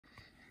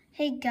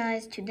Hey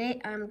guys,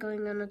 today I'm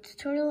going on a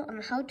tutorial on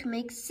how to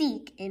make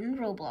Seek in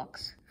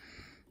Roblox.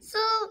 So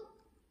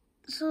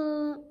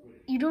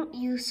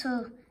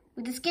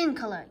with the skin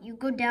color, you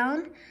go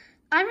down.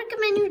 I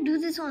recommend you do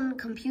this on a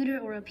computer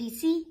or a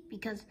PC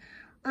because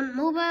on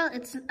mobile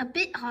it's a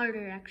bit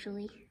harder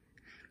actually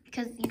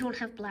because you don't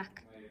have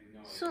black.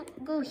 So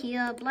go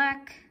here,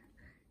 black.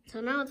 So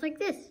now it's like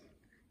this.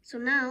 So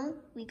now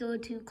we go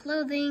to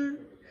clothing,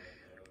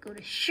 go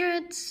to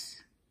shirts.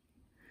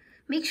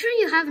 Make sure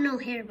you have no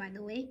hair, by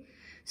the way.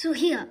 So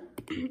here,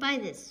 buy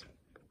this.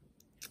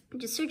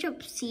 Just search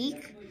up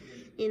Seek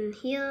in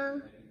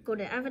here, go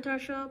to avatar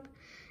shop,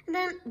 and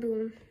then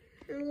boom,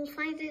 and you'll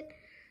find it.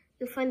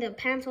 You'll find the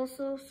pants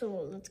also.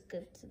 So let's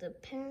go to the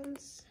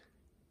pants.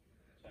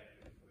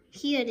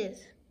 Here it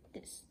is.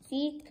 This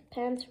Seek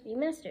pants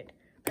remastered.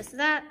 Press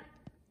that.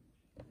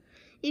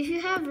 If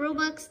you have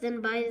Robux, then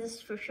buy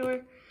this for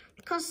sure.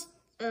 It costs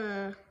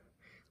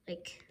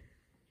like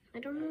I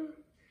don't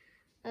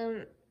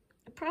know.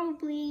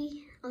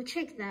 Probably, I'll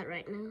check that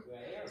right now.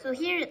 So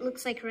here it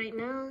looks like right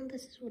now.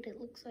 This is what it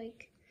looks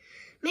like.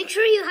 Make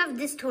sure you have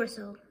this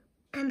torso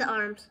and the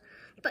arms.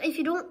 But if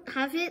you don't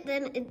have it,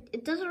 then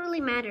it doesn't really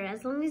matter.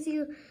 As long as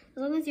you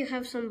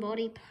have some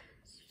body,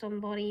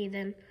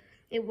 then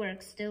it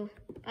works still.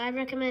 I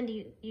recommend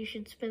you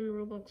should spend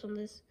Robux on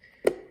this.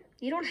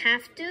 You don't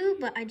have to,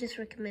 but I just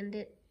recommend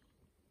it.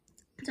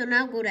 So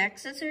now go to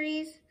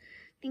accessories.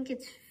 I think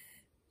it's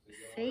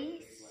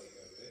face.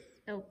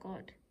 Oh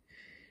God.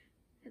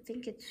 I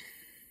think it's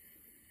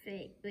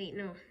face. Wait,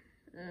 no.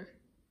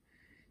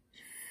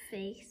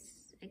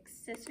 Face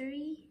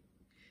accessory.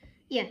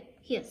 Yeah,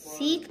 here.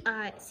 Seek's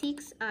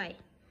eye.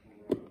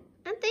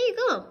 And there you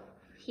go.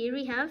 Here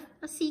we have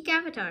a Seek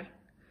avatar.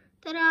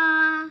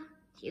 Ta-da!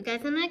 See you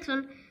guys in the next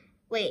one.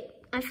 Wait,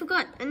 I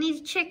forgot. I need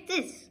to check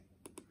this.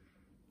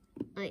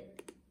 Wait.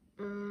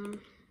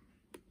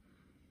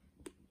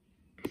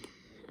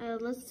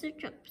 Let's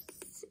search up.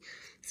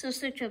 So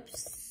search up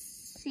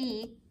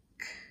Seek.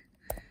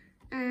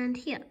 And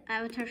here,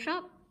 avatar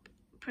shop,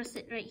 press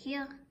it right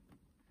here.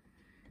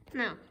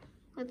 Now,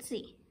 let's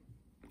see.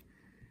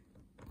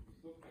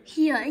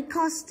 Here, it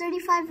costs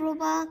 35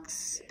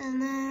 Robux,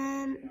 and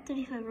then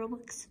 35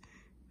 Robux,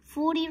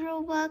 40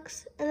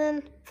 Robux, and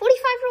then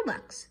 45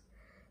 Robux.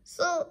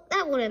 So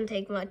that wouldn't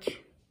take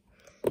much.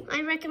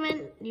 I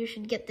recommend you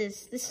should get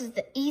this. This is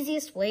the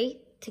easiest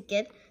way to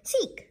get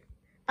Seek.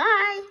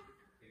 Bye!